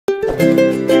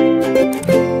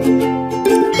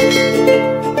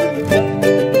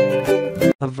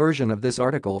A version of this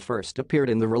article first appeared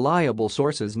in the Reliable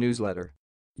Sources newsletter.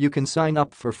 You can sign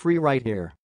up for free right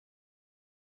here.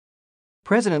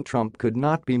 President Trump could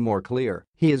not be more clear.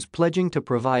 He is pledging to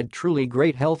provide truly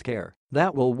great healthcare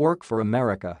that will work for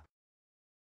America.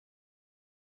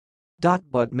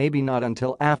 But maybe not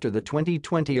until after the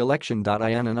 2020 election.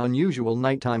 In an unusual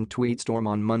nighttime tweet storm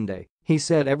on Monday, he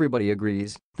said everybody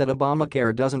agrees that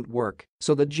Obamacare doesn't work,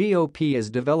 so the GOP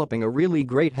is developing a really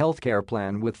great healthcare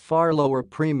plan with far lower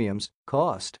premiums,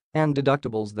 cost, and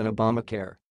deductibles than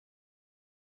Obamacare.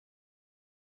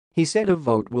 He said a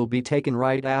vote will be taken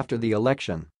right after the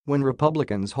election, when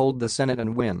Republicans hold the Senate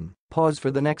and win. Pause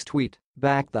for the next tweet,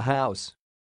 back the House.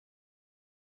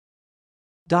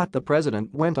 The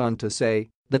president went on to say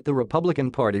that the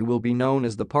Republican Party will be known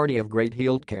as the Party of Great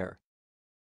Healthcare.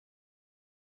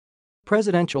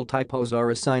 Presidential typos are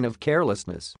a sign of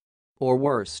carelessness. Or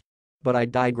worse. But I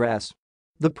digress.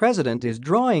 The president is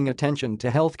drawing attention to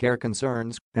healthcare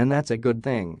concerns, and that's a good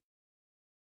thing.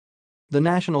 The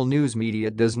national news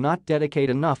media does not dedicate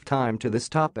enough time to this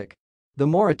topic. The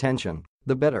more attention,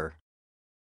 the better.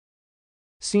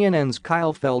 CNN's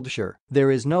Kyle Feldscher,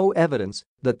 there is no evidence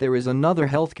that there is another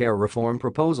healthcare reform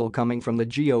proposal coming from the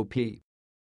GOP.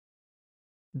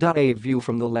 A view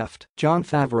from the left, Jon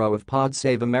Favreau of Pod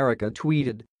Save America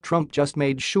tweeted, Trump just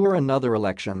made sure another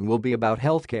election will be about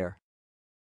healthcare.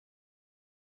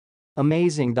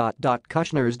 Amazing.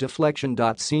 Kushner's deflection.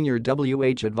 Senior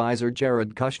WH advisor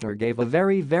Jared Kushner gave a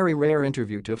very rare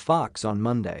interview to Fox on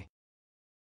Monday.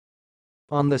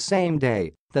 On the same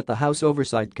day that the House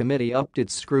Oversight Committee upped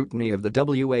its scrutiny of the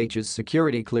WH's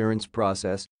security clearance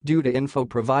process due to info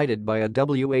provided by a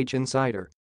WH insider.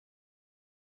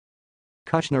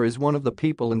 Kushner is one of the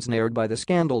people ensnared by the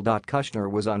scandal.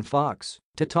 Kushner was on Fox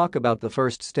to talk about the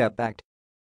First Step Act.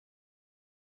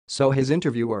 So his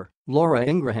interviewer, Laura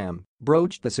Ingraham,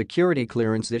 broached the security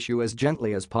clearance issue as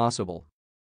gently as possible.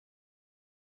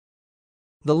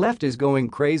 The left is going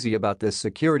crazy about this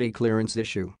security clearance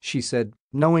issue, she said,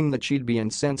 knowing that she'd be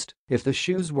incensed if the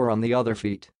shoes were on the other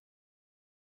feet.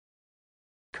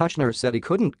 Kushner said he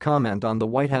couldn't comment on the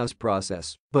White House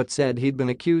process, but said he'd been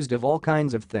accused of all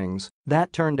kinds of things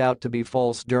that turned out to be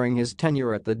false during his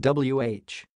tenure at the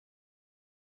WH.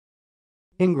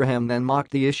 Ingraham then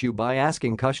mocked the issue by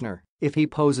asking Kushner if he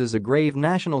poses a grave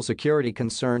national security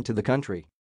concern to the country.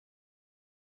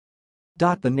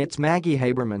 The Knit's Maggie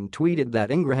Haberman tweeted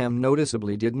that Ingraham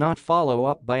noticeably did not follow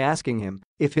up by asking him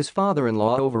if his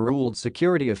father-in-law overruled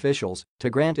security officials to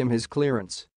grant him his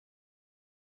clearance.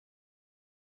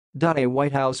 A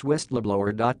White House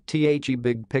whistleblower. The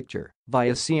big picture,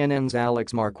 via CNN's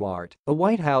Alex Marquardt, a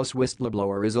White House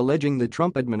whistleblower is alleging the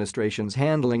Trump administration's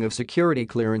handling of security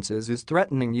clearances is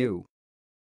threatening U.S.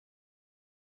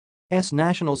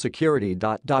 national security.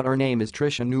 Her name is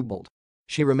Tricia Newbold.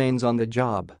 She remains on the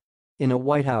job in a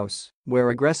White House where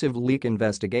aggressive leak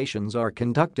investigations are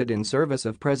conducted in service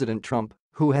of President Trump,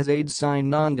 who has aides sign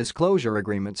non-disclosure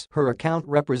agreements. Her account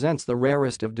represents the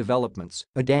rarest of developments,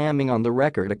 a damning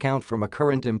on-the-record account from a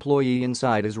current employee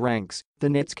inside his ranks, the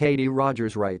Knit's Katie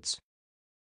Rogers writes.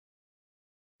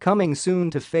 Coming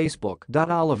soon to Facebook.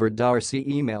 Oliver Darcy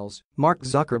emails, Mark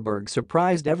Zuckerberg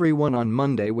surprised everyone on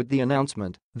Monday with the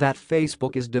announcement that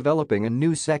Facebook is developing a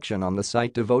new section on the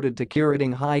site devoted to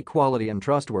curating high-quality and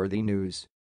trustworthy news.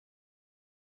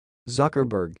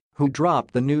 Zuckerberg, who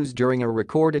dropped the news during a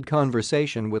recorded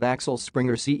conversation with Axel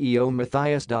Springer CEO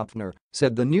Matthias Döpfner,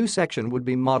 said the new section would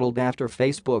be modeled after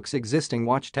Facebook's existing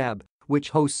Watch tab,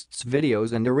 which hosts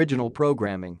videos and original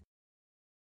programming.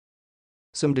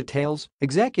 Some details: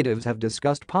 executives have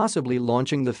discussed possibly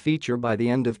launching the feature by the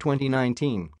end of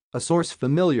 2019, a source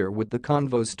familiar with the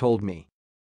convos told me.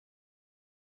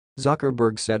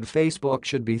 Zuckerberg said Facebook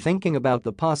should be thinking about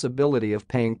the possibility of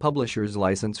paying publishers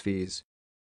license fees.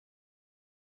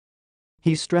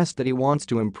 He stressed that he wants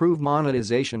to improve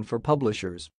monetization for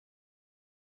publishers